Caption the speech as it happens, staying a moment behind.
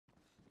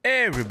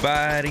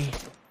Everybody,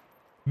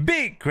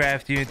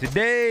 BigCrafter here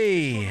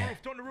today.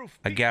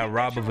 I got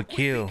robbed of a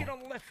kill.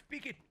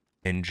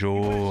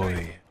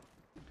 Enjoy.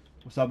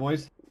 What's up,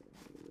 boys?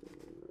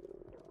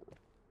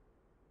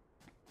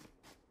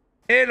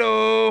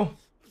 Hello.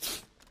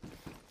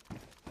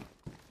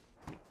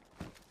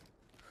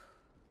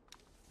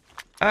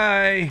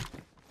 Hi.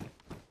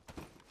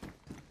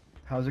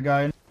 How's it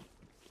going?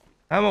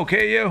 I'm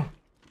okay, yo.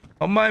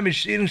 Don't mind me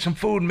eating some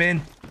food,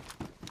 man.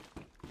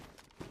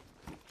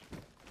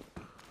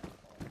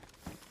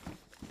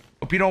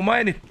 Hope you don't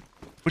mind it.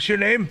 What's your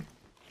name?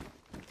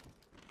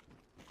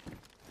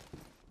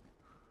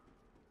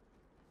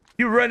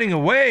 You're running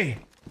away.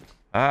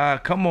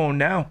 Come on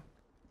now.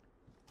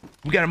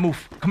 We gotta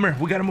move. Come here,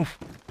 we gotta move.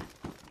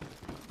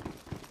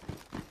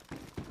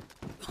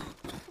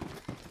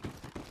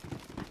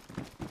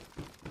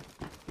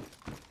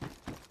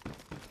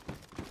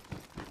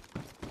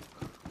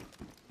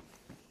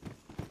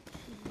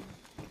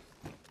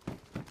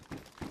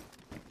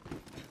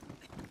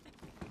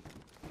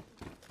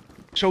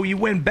 So he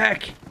went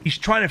back. He's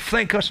trying to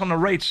flank us on the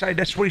right side.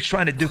 That's what he's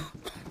trying to do.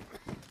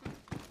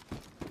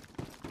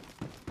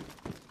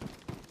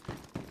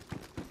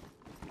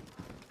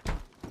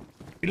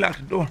 He locked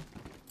the door.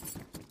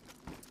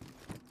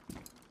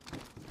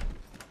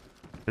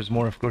 There's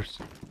more, of course.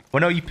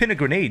 Well, no, you pin a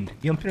grenade.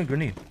 You unpin a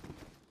grenade.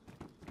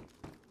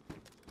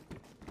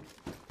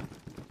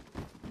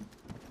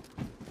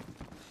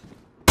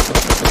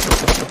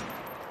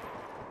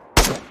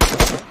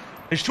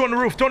 There's two on the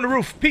roof, two on the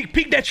roof.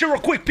 Peek that shit real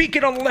quick. Peek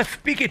it on the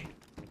left. Peek it.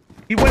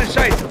 He went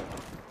inside.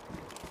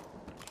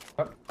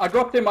 I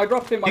dropped him.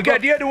 You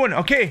got the other one.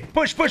 Okay.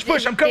 Push.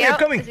 I'm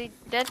coming. Is he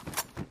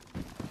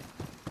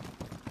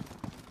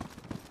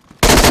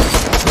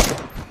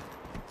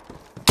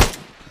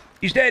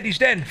dead? He's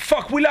dead.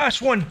 Fuck, we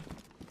lost one.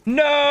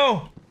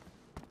 No.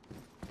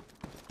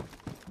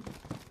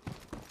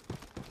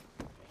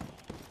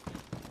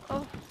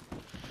 Oh.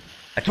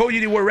 I told you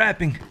they were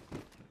rapping.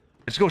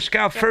 Let's go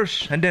scout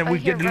first, and then we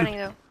get the loot.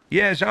 Though.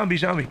 Yeah, zombie.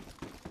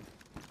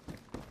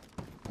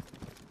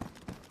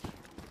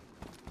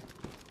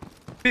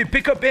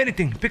 Pick up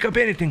anything.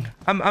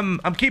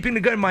 I'm keeping the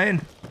gun in my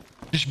hand.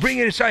 Just bring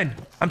it inside.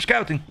 I'm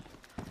scouting.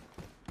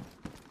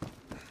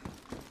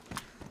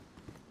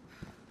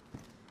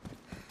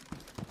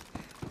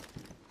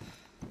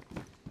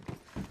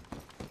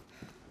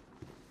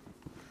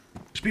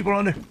 There's people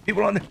on there.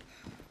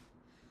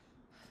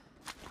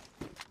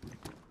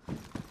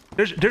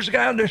 There's a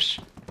guy on this.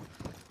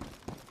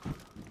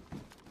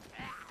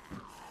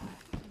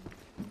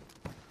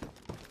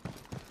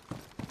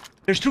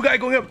 There's two guys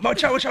going up.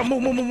 Watch out.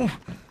 Move.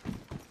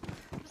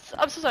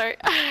 I'm so sorry.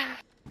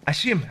 I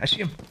see him.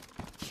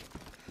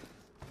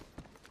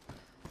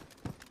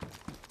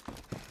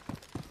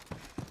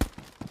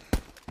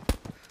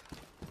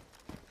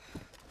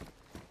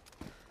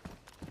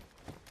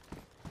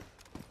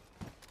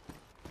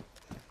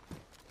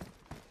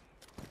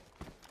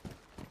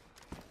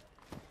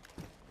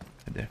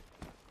 There.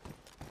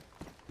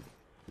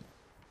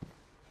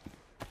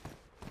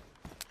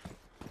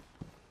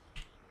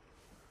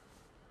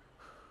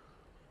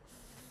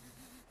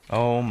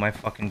 Oh my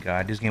fucking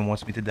god, this game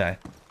wants me to die.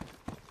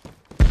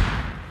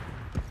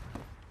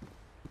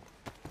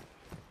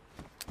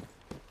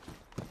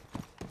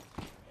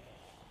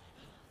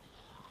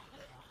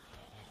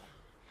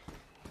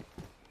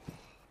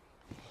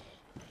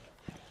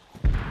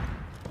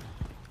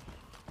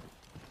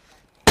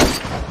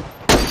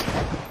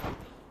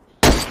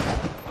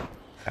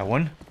 Got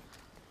one.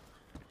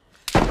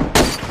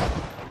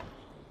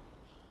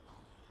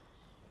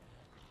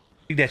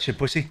 Take that shit,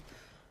 pussy.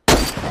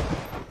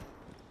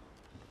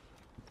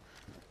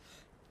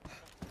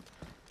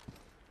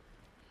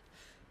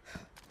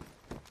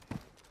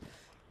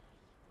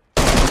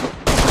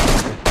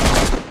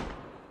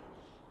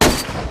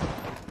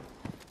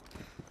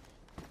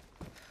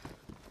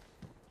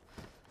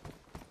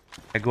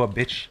 I go up,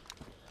 bitch.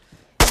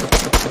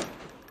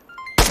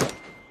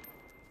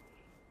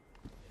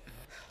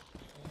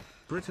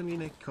 Brittany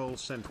Nicole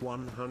sent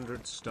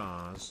 100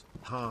 stars.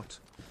 Heart.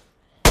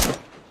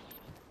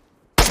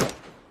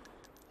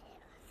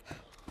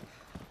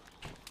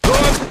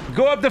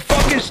 Go up the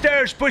fucking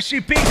stairs, pussy.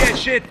 Peek that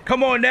shit.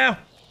 Come on now.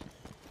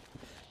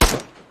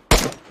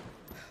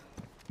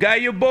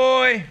 Got you,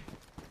 boy.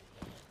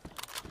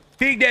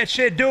 Peek that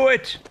shit. Do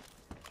it.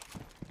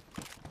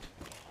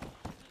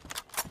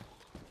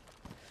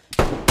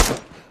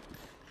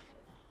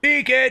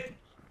 Peek it.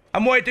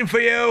 I'm waiting for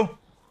you.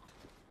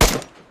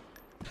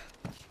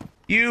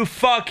 You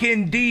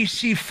fucking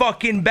DC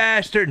fucking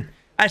bastard.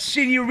 I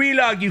seen you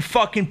relog, you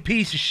fucking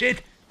piece of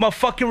shit. I'ma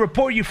fucking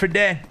report you for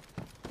that.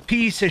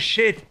 Piece of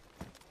shit.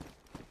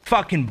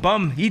 Fucking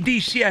bum. He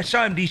DC. I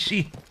saw him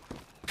DC.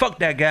 Fuck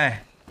that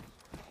guy.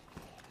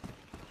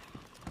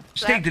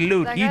 Just take the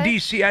loot. He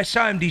DC. I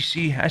saw him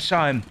DC. I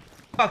saw him.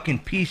 Fucking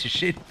piece of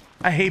shit.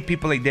 I hate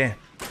people like that.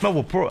 I'm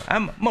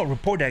gonna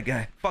report that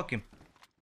guy. Fuck him.